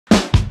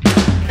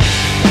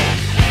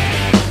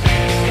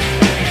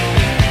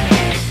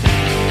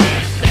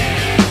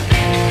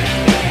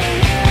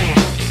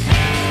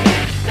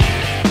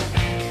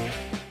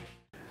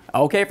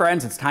Okay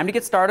friends, it's time to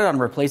get started on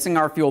replacing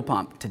our fuel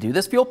pump. To do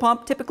this fuel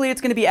pump, typically it's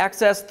going to be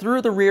accessed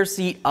through the rear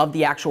seat of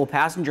the actual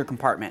passenger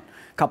compartment.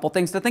 A couple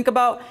things to think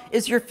about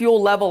is your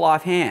fuel level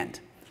offhand.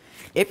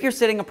 If you're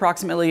sitting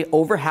approximately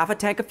over half a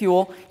tank of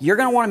fuel, you're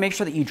going to want to make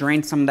sure that you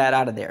drain some of that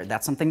out of there.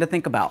 That's something to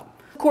think about.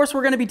 Of course,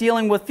 we're going to be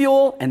dealing with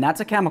fuel, and that's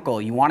a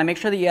chemical. You want to make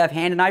sure that you have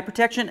hand and eye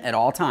protection at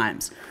all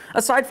times.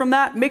 Aside from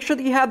that, make sure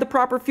that you have the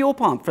proper fuel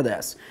pump for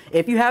this.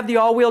 If you have the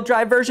all-wheel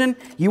drive version,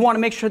 you want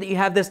to make sure that you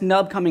have this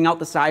nub coming out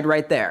the side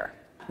right there.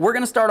 We're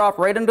going to start off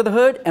right under the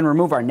hood and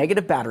remove our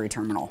negative battery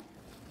terminal.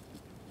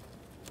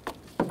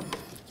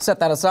 Set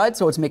that aside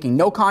so it's making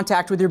no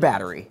contact with your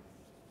battery.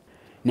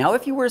 Now,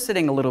 if you were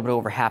sitting a little bit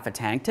over half a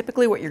tank,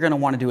 typically what you're going to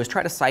want to do is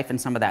try to siphon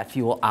some of that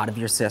fuel out of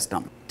your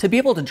system. To be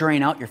able to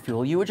drain out your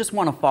fuel, you would just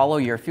want to follow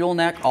your fuel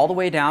neck all the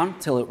way down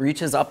till it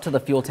reaches up to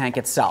the fuel tank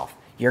itself.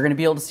 You're going to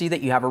be able to see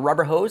that you have a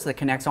rubber hose that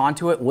connects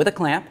onto it with a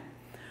clamp.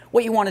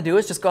 What you want to do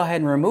is just go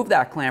ahead and remove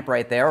that clamp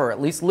right there, or at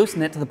least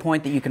loosen it to the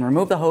point that you can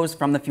remove the hose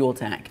from the fuel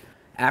tank.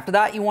 After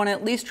that, you want to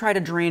at least try to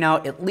drain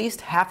out at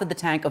least half of the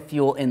tank of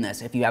fuel in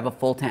this if you have a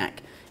full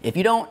tank. If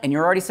you don't, and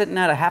you're already sitting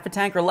at a half a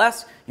tank or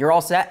less, you're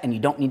all set and you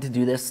don't need to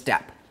do this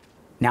step.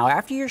 Now,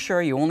 after you're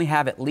sure you only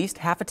have at least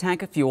half a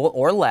tank of fuel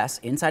or less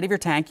inside of your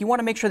tank, you want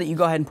to make sure that you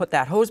go ahead and put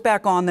that hose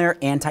back on there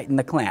and tighten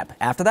the clamp.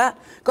 After that,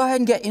 go ahead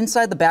and get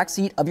inside the back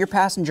seat of your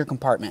passenger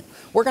compartment.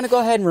 We're going to go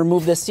ahead and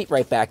remove this seat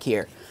right back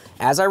here.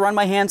 As I run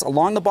my hands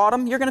along the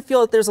bottom, you're going to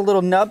feel that there's a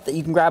little nub that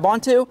you can grab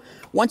onto.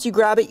 Once you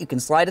grab it, you can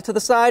slide it to the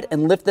side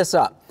and lift this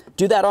up.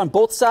 Do that on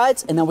both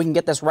sides, and then we can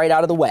get this right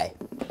out of the way.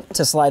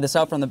 To slide this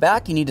out from the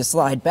back, you need to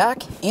slide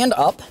back and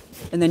up,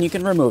 and then you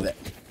can remove it.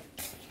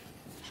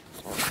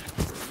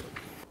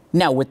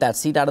 Now, with that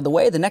seat out of the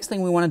way, the next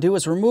thing we want to do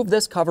is remove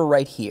this cover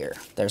right here.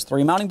 There's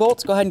 3 mounting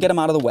bolts. Go ahead and get them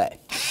out of the way.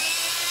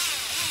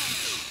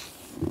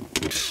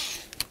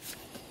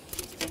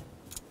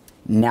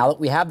 Now that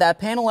we have that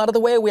panel out of the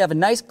way, we have a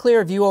nice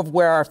clear view of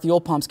where our fuel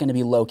pump's going to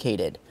be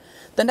located.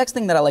 The next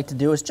thing that I like to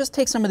do is just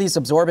take some of these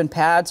absorbent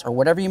pads or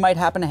whatever you might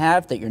happen to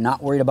have that you're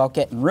not worried about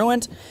getting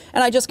ruined,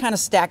 and I just kind of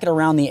stack it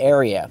around the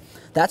area.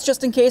 That's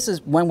just in case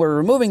when we're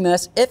removing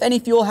this, if any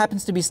fuel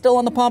happens to be still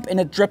on the pump and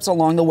it drips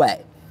along the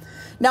way.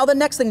 Now, the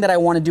next thing that I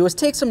want to do is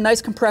take some nice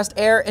compressed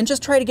air and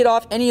just try to get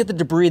off any of the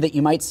debris that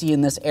you might see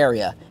in this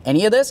area.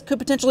 Any of this could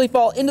potentially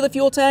fall into the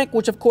fuel tank,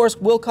 which of course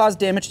will cause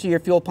damage to your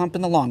fuel pump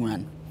in the long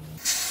run.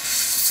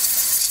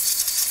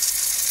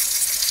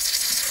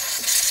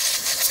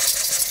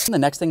 The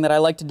next thing that I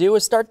like to do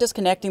is start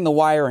disconnecting the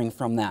wiring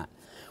from that.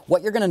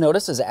 What you're going to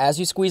notice is as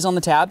you squeeze on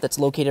the tab that's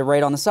located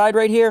right on the side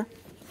right here,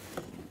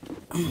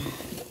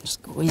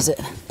 squeeze it,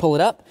 pull it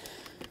up,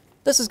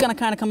 this is going to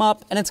kind of come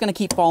up and it's going to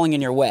keep falling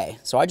in your way.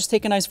 So I just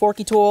take a nice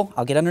forky tool,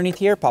 I'll get underneath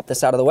here, pop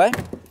this out of the way,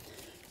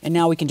 and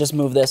now we can just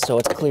move this so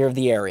it's clear of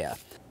the area.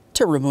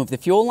 To remove the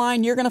fuel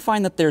line, you're going to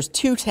find that there's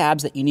 2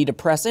 tabs that you need to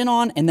press in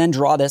on and then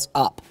draw this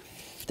up.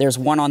 There's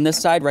one on this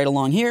side right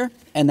along here,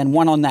 and then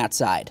one on that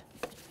side.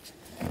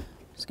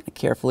 Just going to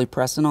carefully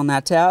press in on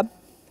that tab,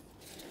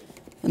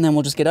 and then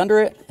we'll just get under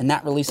it, and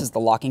that releases the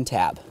locking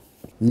tab.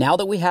 Now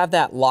that we have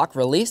that lock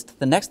released,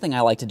 the next thing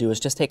I like to do is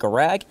just take a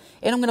rag,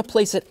 and I'm going to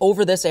place it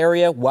over this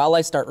area while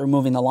I start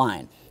removing the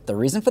line. The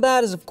reason for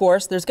that is, of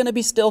course, there's going to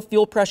be still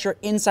fuel pressure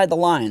inside the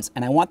lines,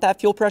 and I want that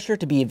fuel pressure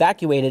to be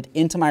evacuated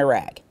into my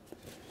rag.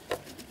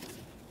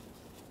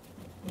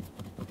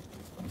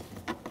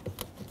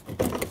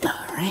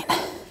 All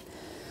right,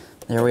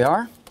 there we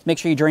are. Make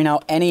sure you drain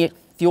out any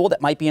fuel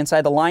that might be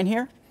inside the line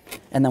here,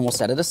 and then we'll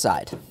set it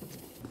aside.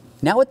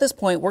 Now at this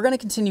point, we're going to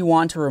continue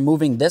on to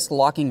removing this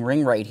locking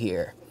ring right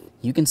here.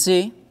 You can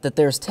see that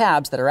there's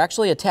tabs that are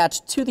actually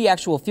attached to the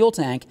actual fuel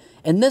tank,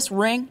 and this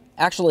ring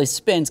actually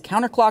spins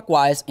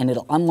counterclockwise and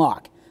it'll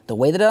unlock. The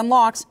way that it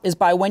unlocks is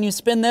by when you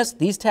spin this,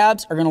 these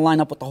tabs are going to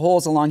line up with the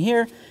holes along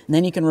here, and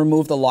then you can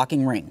remove the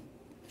locking ring.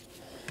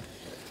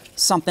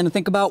 Something to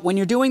think about when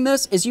you're doing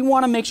this is you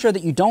want to make sure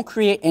that you don't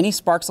create any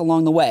sparks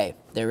along the way.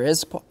 There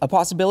is a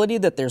possibility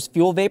that there's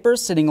fuel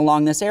vapors sitting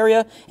along this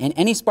area, and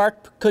any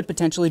spark could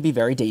potentially be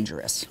very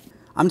dangerous.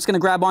 I'm just going to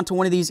grab onto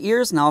one of these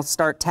ears and I'll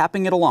start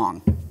tapping it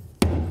along.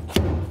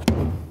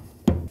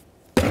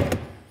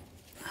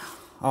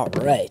 All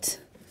right.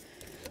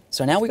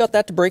 So now we got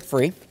that to break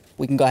free.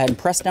 We can go ahead and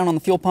press down on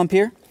the fuel pump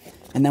here,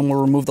 and then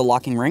we'll remove the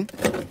locking ring.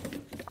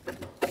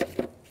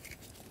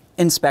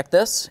 Inspect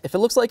this. If it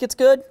looks like it's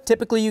good,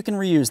 typically you can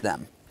reuse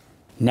them.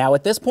 Now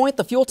at this point,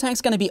 the fuel tank's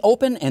going to be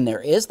open, and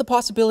there is the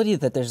possibility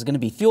that there's going to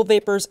be fuel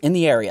vapors in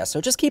the area, so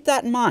just keep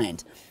that in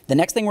mind. The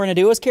next thing we're going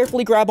to do is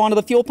carefully grab onto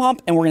the fuel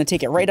pump, and we're going to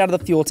take it right out of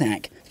the fuel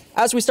tank.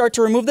 As we start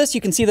to remove this,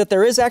 you can see that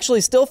there is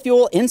actually still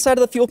fuel inside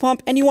of the fuel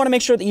pump, and you want to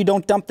make sure that you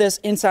don't dump this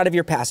inside of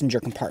your passenger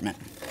compartment.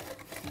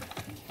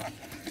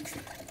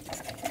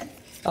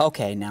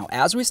 Okay, now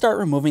as we start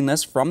removing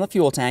this from the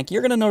fuel tank,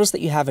 you're going to notice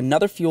that you have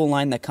another fuel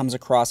line that comes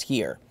across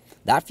here.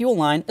 That fuel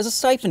line is a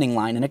siphoning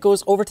line, and it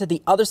goes over to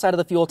the other side of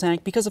the fuel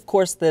tank because, of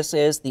course, this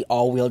is the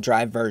all-wheel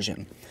drive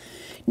version.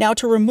 Now,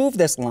 to remove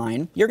this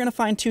line, you're going to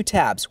find 2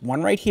 tabs,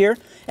 one right here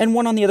and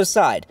one on the other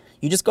side.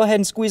 You just go ahead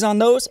and squeeze on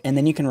those, and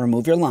then you can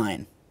remove your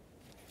line.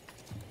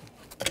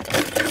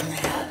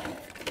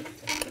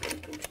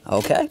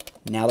 Okay,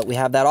 now that we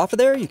have that off of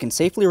there, you can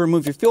safely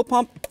remove your fuel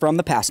pump from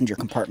the passenger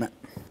compartment.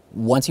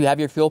 Once you have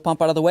your fuel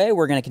pump out of the way,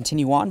 we're going to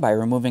continue on by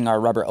removing our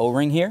rubber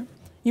O-ring here.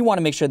 You want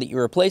to make sure that you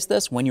replace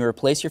this when you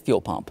replace your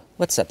fuel pump.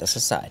 Let's set this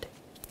aside.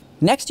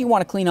 Next, you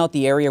want to clean out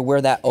the area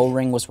where that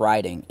O-ring was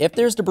riding. If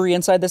there's debris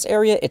inside this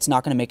area, it's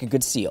not going to make a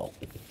good seal.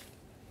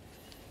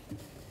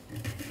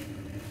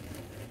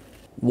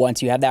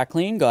 Once you have that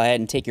clean, go ahead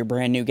and take your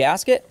brand new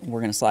gasket. We're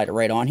going to slide it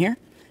right on here.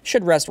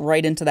 Should rest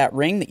right into that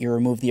ring that you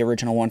removed the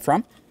original one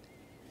from.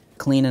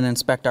 Clean and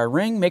inspect our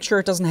ring. Make sure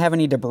it doesn't have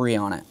any debris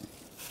on it.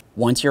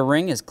 Once your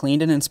ring is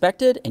cleaned and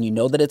inspected and you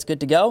know that it's good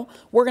to go,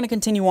 we're going to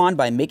continue on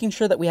by making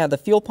sure that we have the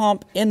fuel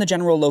pump in the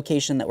general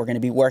location that we're going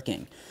to be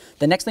working.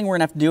 The next thing we're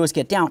going to have to do is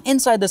get down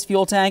inside this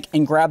fuel tank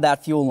and grab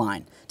that fuel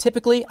line.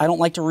 Typically, I don't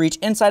like to reach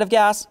inside of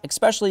gas,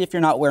 especially if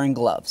you're not wearing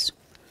gloves.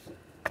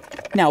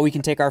 Now we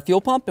can take our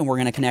fuel pump and we're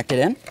going to connect it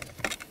in.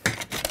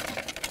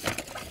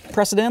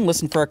 Press it in,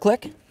 listen for a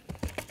click,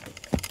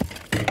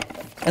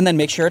 and then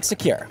make sure it's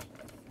secure.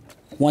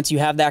 Once you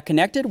have that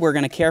connected, we're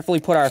going to carefully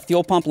put our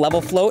fuel pump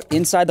level float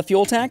inside the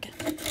fuel tank,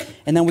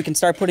 and then we can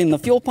start putting the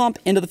fuel pump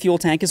into the fuel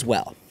tank as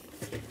well.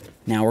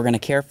 Now we're going to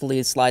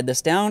carefully slide this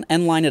down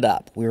and line it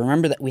up. We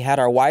remember that we had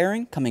our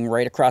wiring coming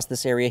right across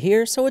this area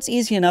here, so it's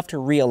easy enough to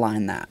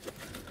realign that.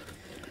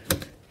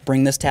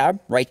 Bring this tab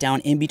right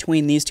down in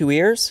between these two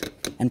ears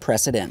and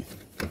press it in.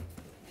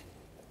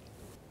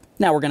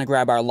 Now we're going to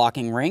grab our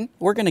locking ring.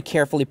 We're going to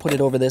carefully put it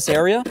over this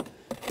area.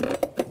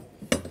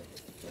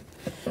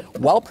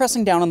 While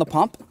pressing down on the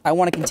pump, I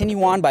want to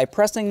continue on by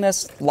pressing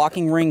this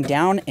locking ring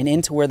down and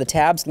into where the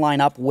tabs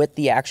line up with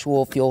the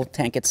actual fuel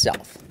tank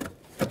itself.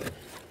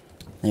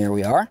 There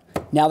we are.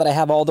 Now that I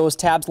have all those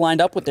tabs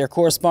lined up with their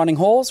corresponding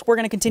holes, we're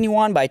going to continue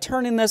on by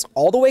turning this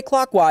all the way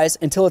clockwise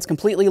until it's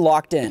completely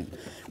locked in.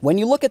 When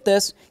you look at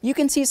this, you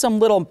can see some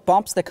little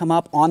bumps that come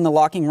up on the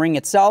locking ring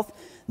itself.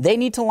 They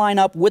need to line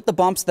up with the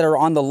bumps that are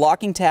on the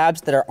locking tabs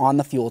that are on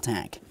the fuel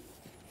tank.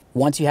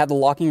 Once you have the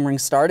locking ring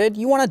started,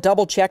 you want to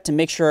double check to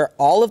make sure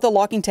all of the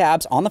locking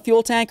tabs on the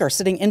fuel tank are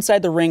sitting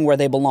inside the ring where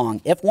they belong.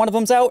 If one of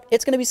them's out,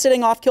 it's going to be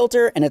sitting off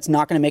kilter and it's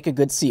not going to make a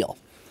good seal.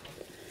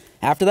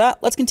 After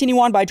that, let's continue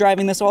on by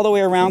driving this all the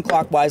way around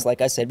clockwise like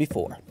I said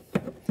before.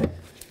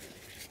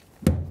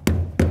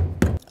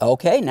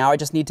 Okay, now I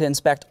just need to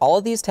inspect all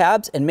of these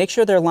tabs and make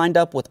sure they're lined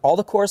up with all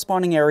the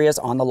corresponding areas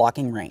on the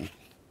locking ring.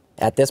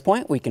 At this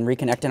point, we can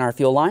reconnect in our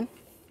fuel line.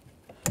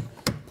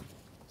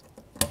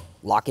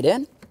 Lock it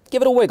in.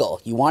 Give it a wiggle.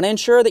 You want to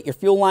ensure that your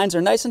fuel lines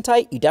are nice and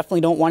tight. You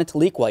definitely don't want it to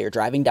leak while you're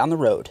driving down the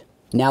road.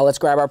 Now let's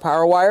grab our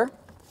power wire.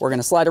 We're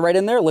going to slide it right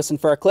in there, listen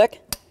for a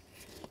click,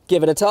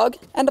 give it a tug,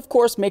 and of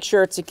course make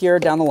sure it's secure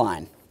down the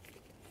line.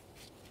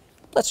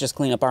 Let's just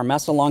clean up our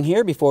mess along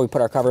here before we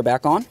put our cover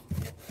back on.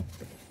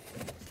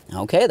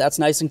 Okay, that's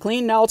nice and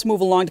clean. Now let's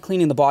move along to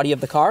cleaning the body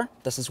of the car.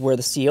 This is where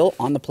the seal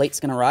on the plate's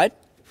going to ride.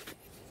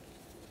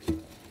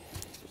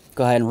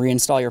 Go ahead and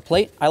reinstall your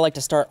plate. I like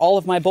to start all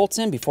of my bolts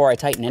in before I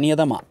tighten any of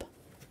them up.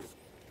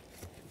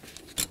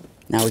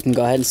 Now we can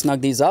go ahead and snug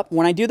these up.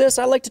 When I do this,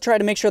 I like to try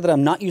to make sure that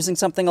I'm not using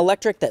something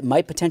electric that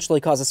might potentially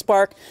cause a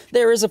spark.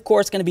 There is, of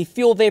course, going to be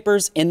fuel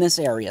vapors in this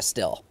area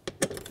still.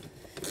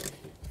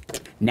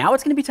 Now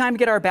it's going to be time to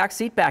get our back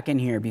seat back in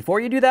here. Before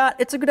you do that,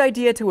 it's a good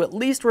idea to at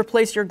least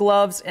replace your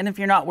gloves, and if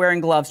you're not wearing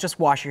gloves, just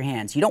wash your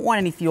hands. You don't want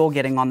any fuel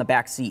getting on the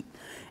back seat.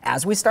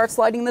 As we start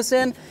sliding this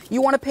in,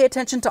 you want to pay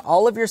attention to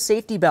all of your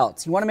safety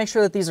belts. You want to make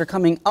sure that these are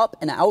coming up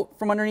and out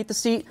from underneath the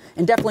seat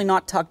and definitely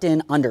not tucked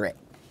in under it.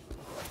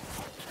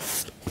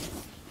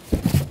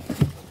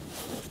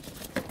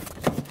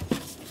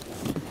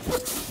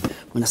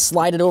 I'm going to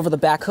slide it over the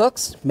back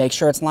hooks, make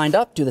sure it's lined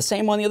up, do the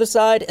same on the other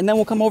side, and then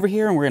we'll come over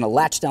here and we're going to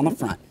latch down the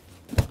front.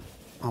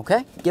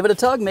 Okay, give it a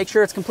tug, make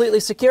sure it's completely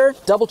secure,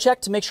 double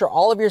check to make sure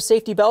all of your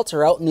safety belts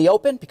are out in the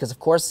open, because of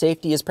course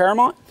safety is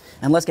paramount,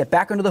 and let's get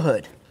back under the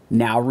hood.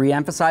 Now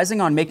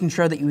re-emphasizing on making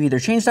sure that you either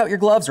changed out your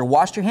gloves or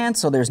washed your hands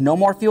so there's no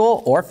more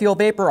fuel or fuel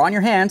vapor on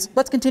your hands,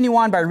 let's continue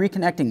on by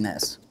reconnecting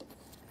this.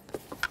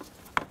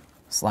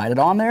 Slide it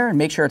on there and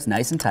make sure it's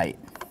nice and tight.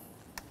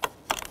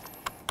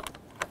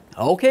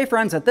 Okay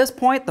friends, at this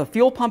point the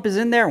fuel pump is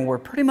in there and we're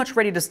pretty much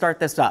ready to start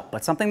this up.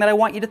 But something that I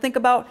want you to think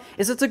about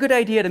is it's a good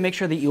idea to make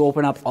sure that you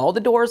open up all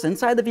the doors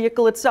inside the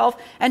vehicle itself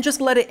and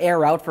just let it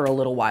air out for a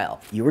little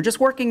while. You were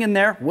just working in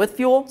there with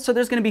fuel, so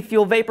there's going to be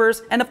fuel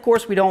vapors, and of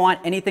course we don't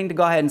want anything to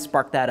go ahead and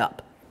spark that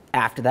up.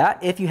 After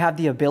that, if you have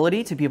the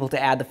ability to be able to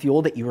add the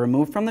fuel that you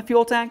removed from the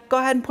fuel tank, go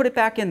ahead and put it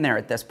back in there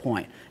at this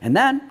point. And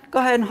then go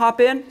ahead and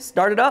hop in,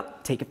 start it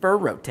up, take it for a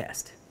road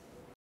test.